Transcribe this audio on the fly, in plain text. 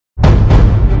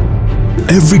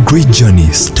every great journey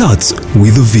starts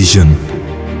with a vision.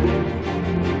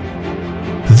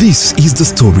 This is the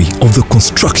story of the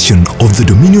construction of the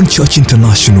Dominion Church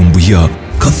International Mbuya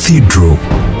Cathedral.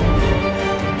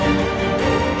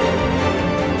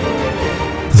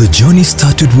 The journey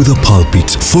started with a pulpit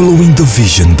following the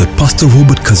vision that Pastor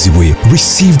Robert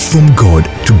received from God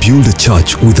to build a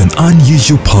church with an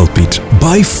unusual pulpit.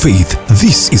 By faith,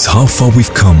 this is how far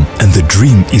we've come, and the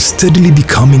dream is steadily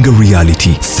becoming a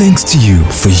reality thanks to you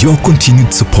for your continued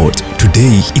support.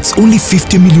 Today, it's only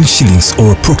 50 million shillings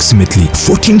or approximately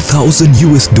 $14,000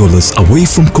 away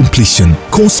from completion.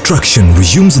 Construction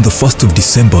resumes on the 1st of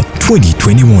December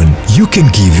 2021. You can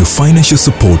give your financial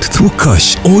support through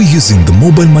cash or using the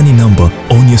mobile money number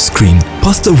on your screen.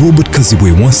 Pastor Robert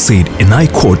once said, and I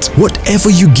quote, "Whatever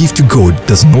you give to God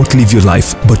does not live your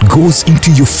life, but goes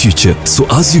into your future. So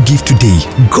as you give today,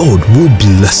 God will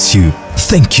bless you."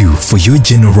 Thank you for your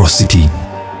generosity.